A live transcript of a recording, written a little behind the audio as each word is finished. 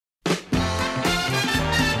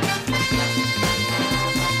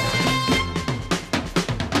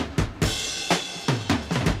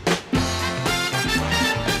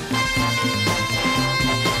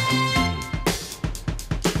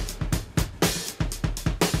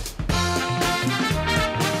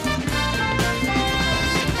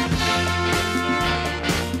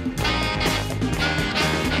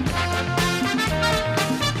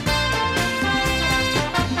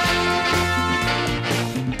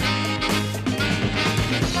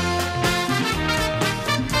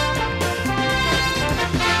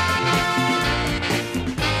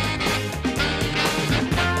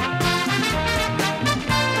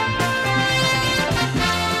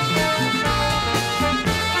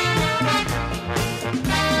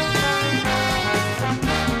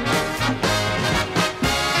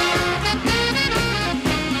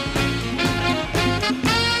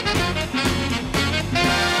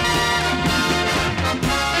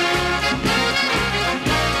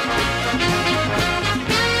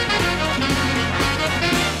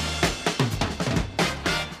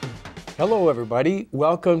Hello, everybody.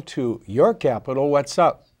 Welcome to Your Capital. What's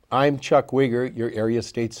up? I'm Chuck Wiger, your area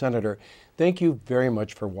state senator. Thank you very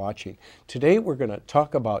much for watching. Today, we're going to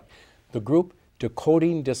talk about the group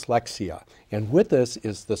Decoding Dyslexia. And with us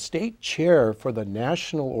is the state chair for the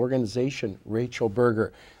national organization, Rachel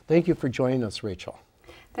Berger. Thank you for joining us, Rachel.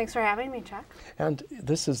 Thanks for having me, Chuck. And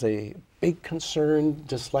this is a big concern,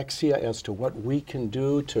 dyslexia, as to what we can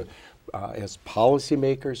do to as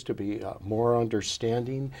policymakers to be more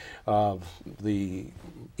understanding of the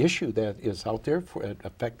issue that is out there. It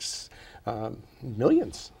affects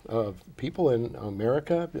millions of people in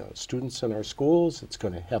America, students in our schools. It's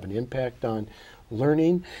going to have an impact on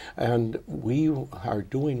learning, and we are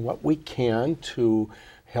doing what we can to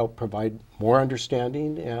help provide more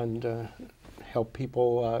understanding and help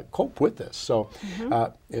people cope with this. So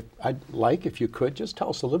if you could just tell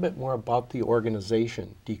us a little bit more about the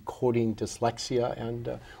organization, Decoding Dyslexia,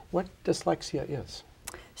 and what dyslexia is.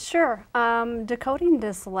 Sure. Decoding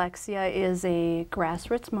Dyslexia is a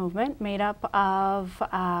grassroots movement made up of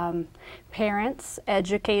parents,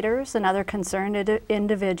 educators, and other concerned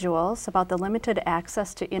individuals about the limited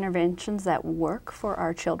access to interventions that work for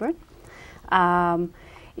our children.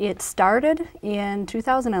 It started in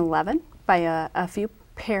 2011 by a few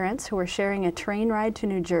parents who were sharing a train ride to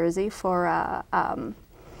New Jersey for a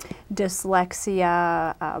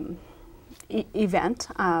dyslexia event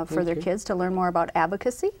for their kids to learn more about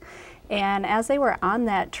advocacy. And as they were on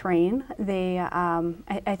that train, they,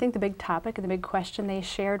 I think the big topic and the big question they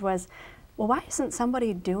shared was, well, why isn't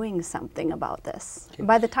somebody doing something about this? Yes.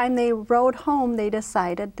 By the time they rode home, they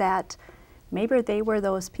decided that maybe they were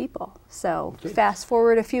those people. So fast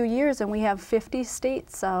forward a few years and we have 50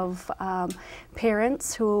 states of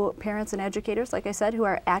parents and educators, like I said, who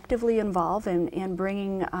are actively involved in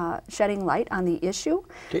bringing, shedding light on the issue.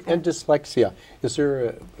 And dyslexia, is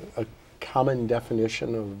there a common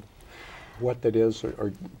definition of what that is,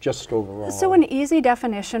 or just overall? So an easy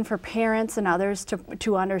definition for parents and others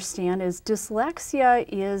to understand is dyslexia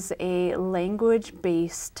is a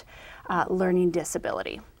language-based learning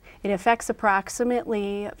disability. It affects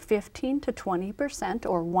approximately 15 to 20%,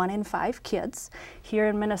 or 1 in 5 kids. Here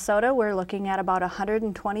in Minnesota, we're looking at about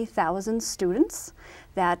 120,000 students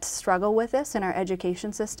that struggle with this in our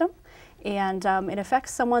education system. And it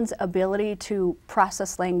affects someone's ability to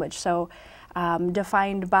process language. So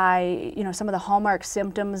defined by, some of the hallmark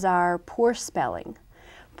symptoms are poor spelling,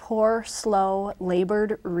 poor, slow,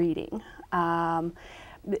 labored reading.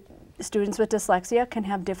 Students with dyslexia can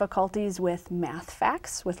have difficulties with math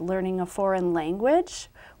facts, with learning a foreign language,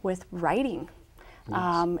 with writing,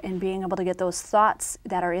 and being able to get those thoughts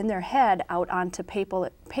that are in their head out onto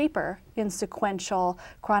paper in sequential,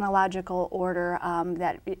 chronological order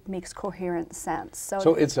that it makes coherent sense.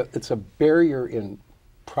 So it's a barrier in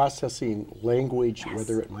processing language, yes,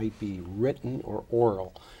 whether it might be written or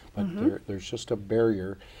oral, but there's just a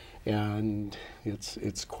barrier. And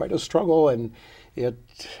it's quite a struggle, and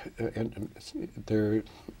there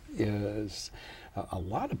is a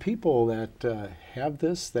lot of people that have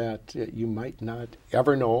this that you might not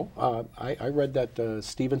ever know. I read that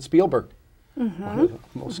Steven Spielberg, one of the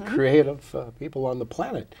most creative people on the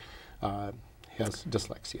planet, has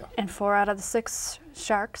dyslexia. And 4 out of the 6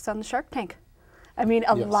 sharks on the Shark Tank. I mean,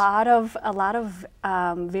 a Yes. lot of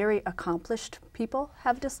very accomplished people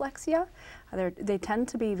have dyslexia. They tend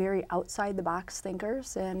to be very outside-the-box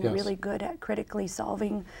thinkers and Yes. really good at critically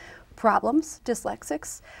solving problems,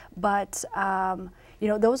 dyslexics. But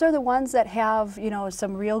those are the ones that have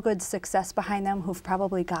some real good success behind them, who've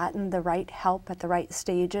probably gotten the right help at the right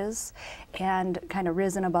stages and kind of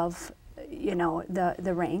risen above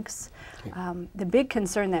the ranks. Okay. The big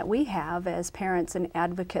concern that we have as parents and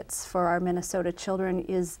advocates for our Minnesota children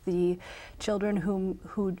is the children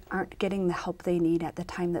who aren't getting the help they need at the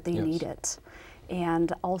time that they yes. need it.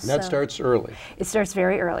 And also, that starts early. It starts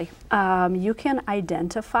very early. You can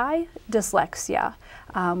identify dyslexia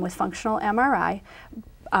with functional MRI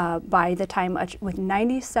by the time, with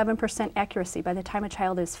 97% accuracy, by the time a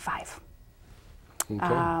child is 5.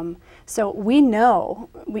 Okay. So we know,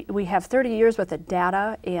 we have 30 years worth of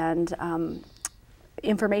data and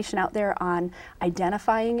information out there on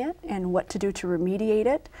identifying it and what to do to remediate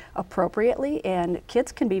it appropriately, and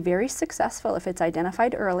kids can be very successful if it's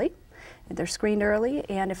identified early, if they're screened early,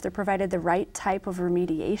 and if they're provided the right type of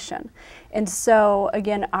remediation. And so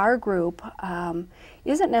again, our group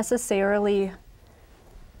isn't necessarily,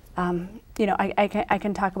 I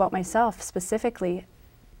can talk about myself specifically.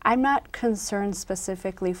 I'm not concerned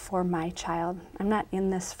specifically for my child. I'm not in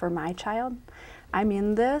this for my child. I'm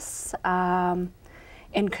in this and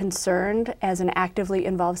concerned as an actively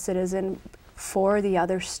involved citizen for the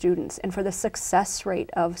other students and for the success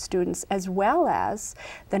rate of students, as well as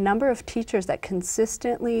the number of teachers that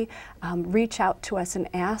consistently reach out to us and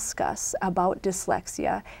ask us about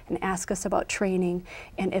dyslexia and ask us about training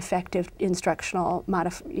and effective instructional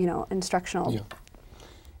instructional. Yeah.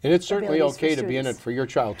 And it's certainly abilities for okay to be in it students. for your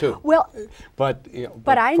child too. Well, but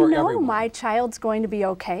but I for know everyone. my child's going to be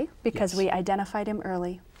okay because Yes. we identified him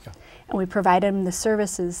early, Yeah. and we provided him the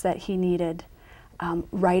services that he needed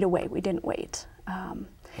right away. We didn't wait.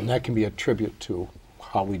 And that can be a tribute to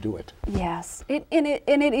how we do it. Yes,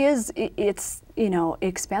 it's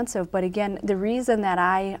expensive, but again, the reason that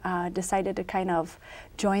I decided to kind of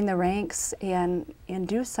join the ranks and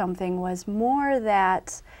do something was more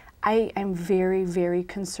that I am very, very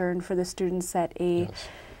concerned for the students that Yes.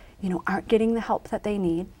 aren't getting the help that they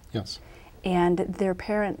need, Yes. and their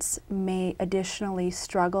parents may additionally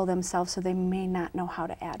struggle themselves, so they may not know how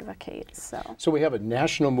to advocate. So we have a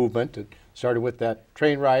national movement that started with that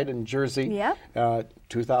train ride in Jersey, Yep.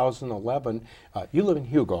 2011. You live in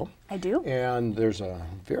Hugo. I do. And there's a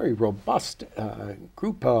very robust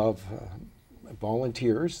group of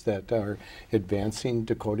volunteers that are advancing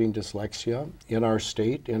decoding dyslexia in our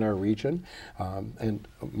state, in our region. And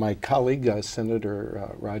my colleague,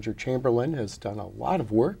 Senator Roger Chamberlain, has done a lot of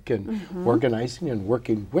work in organizing and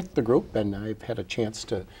working with the group, and I've had a chance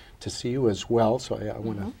to see you as well. So I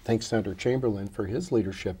want to thank Senator Chamberlain for his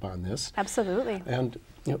leadership on this. Absolutely. And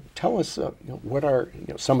tell us what are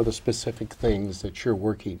some of the specific things that you're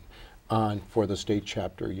working on for the state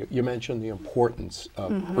chapter. You mentioned the importance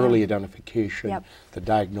of early identification, Yep. the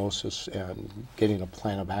diagnosis, and getting a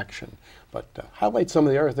plan of action. But highlight some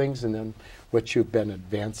of the other things and then what you've been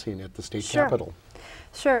advancing at the state Sure. capitol.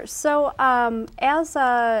 Sure. So as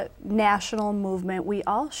a national movement, we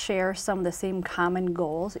all share some of the same common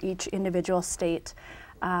goals, each individual state.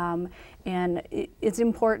 And it's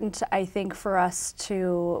important, I think, for us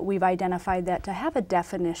we've identified that to have a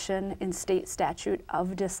definition in state statute of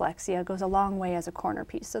dyslexia goes a long way as a corner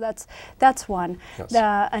piece. So that's one.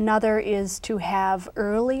 Yes. Another is to have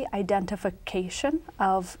early identification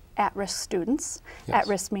of at-risk students. Yes.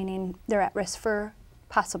 At-risk meaning they're at risk for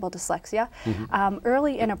possible dyslexia.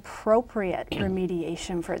 Early and appropriate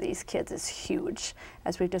remediation for these kids is huge,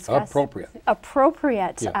 as we've discussed.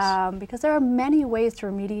 Appropriate, Yes. because there are many ways to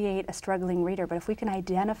remediate a struggling reader, but if we can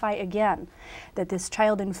identify again that this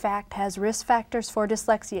child in fact has risk factors for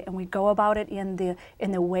dyslexia, and we go about it in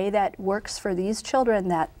the way that works for these children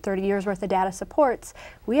that 30 years worth of data supports,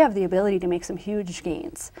 we have the ability to make some huge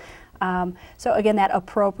gains. So again, that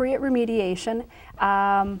appropriate remediation.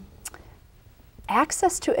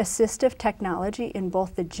 Access to assistive technology in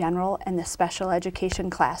both the general and the special education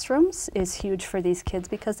classrooms is huge for these kids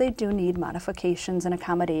because they do need modifications and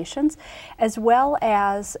accommodations, as well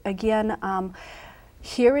as, again,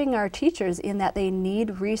 hearing our teachers in that they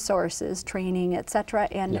need resources, training, et cetera,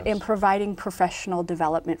 and Yes. in providing professional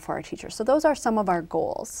development for our teachers. So those are some of our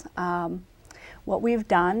goals. What we've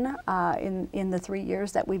done in the 3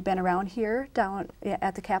 years that we've been around here down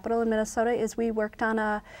at the Capitol in Minnesota is we worked on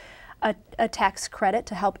a tax credit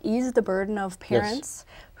to help ease the burden of parents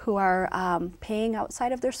who are paying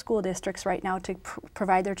outside of their school districts right now to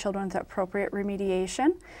provide their children with appropriate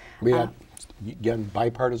remediation. We had, again,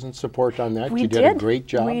 bipartisan support on that. We You did a great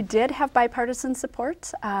job. We did have bipartisan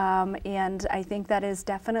support, and I think that is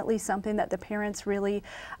definitely something that the parents really,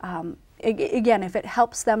 again, if it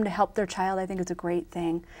helps them to help their child, I think it's a great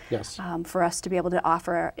thing. Yes. For us to be able to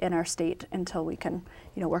offer in our state until we can,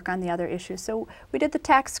 work on the other issues. So we did the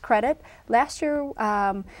tax credit last year.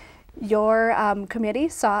 Your committee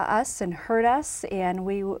saw us and heard us, and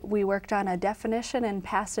we worked on a definition and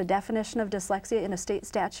passed a definition of dyslexia in a state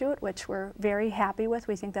statute, which we're very happy with.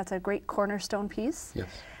 We think that's a great cornerstone piece. Yes.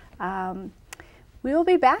 We will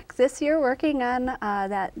be back this year working on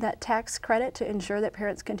that tax credit to ensure that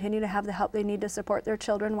parents continue to have the help they need to support their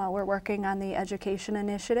children while we're working on the education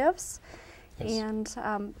initiatives. Yes.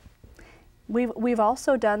 And we've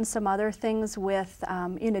also done some other things with,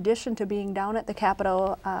 in addition to being down at the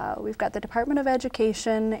Capitol, we've got the Department of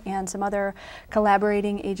Education and some other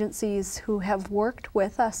collaborating agencies who have worked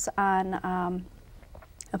with us on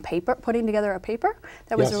putting together a paper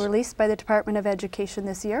that was Yes. released by the Department of Education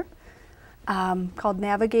this year. Called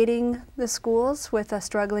Navigating the Schools with a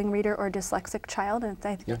Struggling Reader or Dyslexic Child, and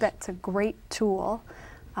I think Yes. that's a great tool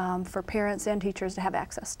for parents and teachers to have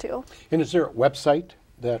access to. And is there a website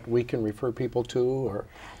that we can refer people to? Or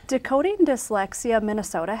Decoding Dyslexia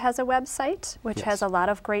Minnesota has a website which Yes. has a lot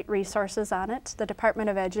of great resources on it. The Department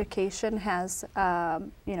of Education has,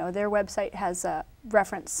 their website has a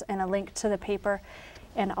reference and a link to the paper,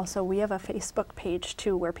 and also we have a Facebook page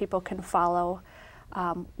too where people can follow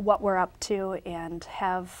what we're up to and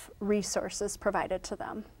have resources provided to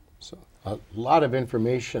them. So a lot of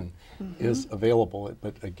information is available,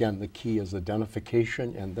 but again, the key is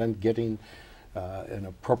identification and then getting an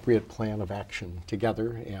appropriate plan of action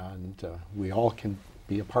together, and we all can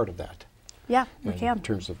be a part of that. Yeah, we can. In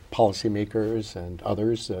terms of policymakers and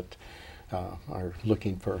others that are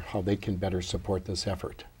looking for how they can better support this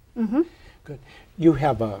effort. Good. You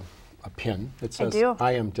have a pin that says,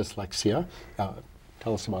 I am dyslexia.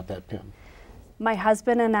 Tell us about that pin. My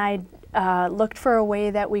husband and I looked for a way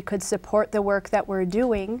that we could support the work that we're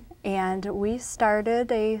doing, and we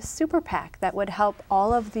started a super PAC that would help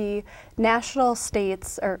all of the national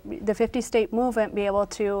states, or the 50-state movement, be able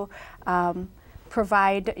to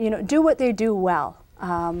provide, do what they do well,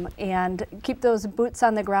 and keep those boots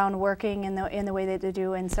on the ground working in the way that they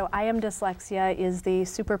do. And so I Am Dyslexia is the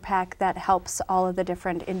super PAC that helps all of the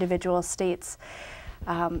different individual states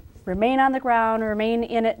remain on the ground, remain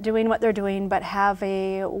in it doing what they're doing, but have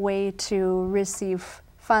a way to receive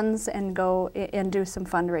funds and go and do some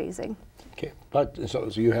fundraising. Okay, but so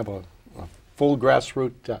you have a full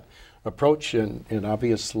grassroots approach, and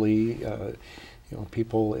obviously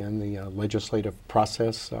people in the legislative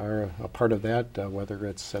process are a part of that, whether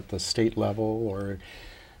it's at the state level or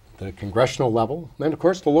the congressional level, and of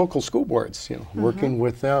course the local school boards, working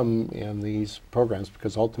with them in these programs,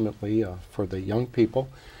 because ultimately for the young people,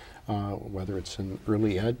 whether it's in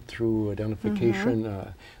early ed through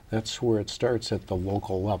identification, that's where it starts at the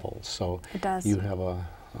local level. So it does. You have a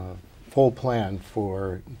full plan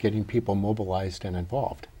for getting people mobilized and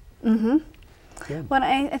involved. Yeah. Well,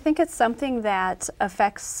 I think it's something that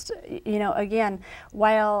affects, again,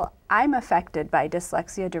 while I'm affected by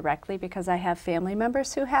dyslexia directly because I have family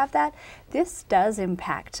members who have that, this does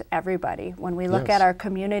impact everybody. When we look at our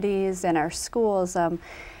communities and our schools,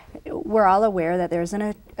 we're all aware that there's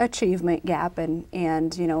an achievement gap,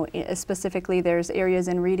 and specifically there's areas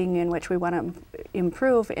in reading in which we want to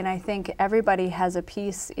improve, and I think everybody has a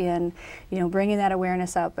piece in bringing that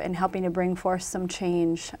awareness up and helping to bring forth some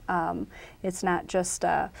change. It's not just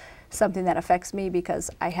something that affects me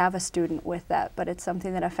because I have a student with that, but it's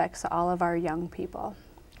something that affects all of our young people.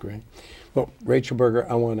 Great. Well, Rachel Berger,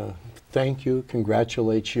 I want to thank you,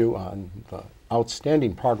 congratulate you on the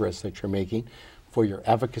outstanding progress that you're making for your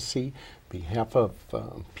advocacy on behalf of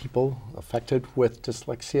people affected with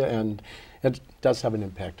dyslexia, and it does have an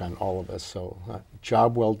impact on all of us. So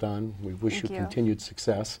job well done. We wish you continued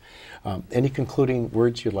success. Any concluding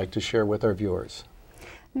words you'd like to share with our viewers?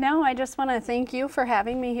 No, I just want to thank you for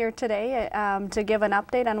having me here today to give an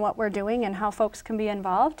update on what we're doing and how folks can be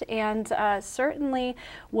involved, and certainly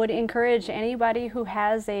would encourage anybody who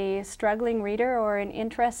has a struggling reader or an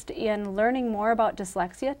interest in learning more about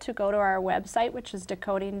dyslexia to go to our website, which is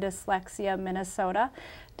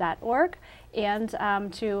decodingdyslexiaminnesota.org, and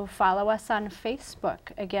to follow us on Facebook,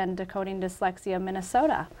 again, Decoding Dyslexia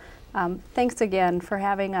Minnesota. Thanks again for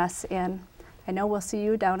having us, and I know we'll see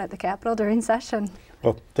you down at the Capitol during session.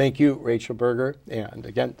 Well, thank you, Rachel Berger, and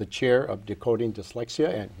again, the chair of Decoding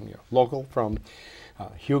Dyslexia, and local from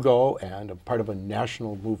Hugo, and a part of a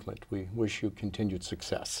national movement. We wish you continued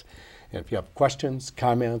success. And if you have questions,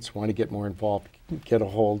 comments, want to get more involved, get a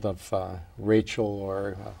hold of Rachel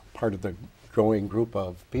or part of the growing group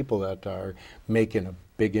of people that are making a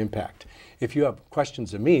big impact. If you have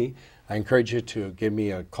questions of me, I encourage you to give me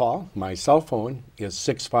a call. My cell phone is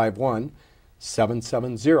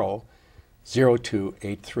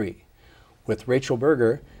 651-770-0283. With Rachel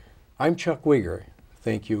Berger, I'm Chuck Wiger.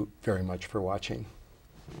 Thank you very much for watching.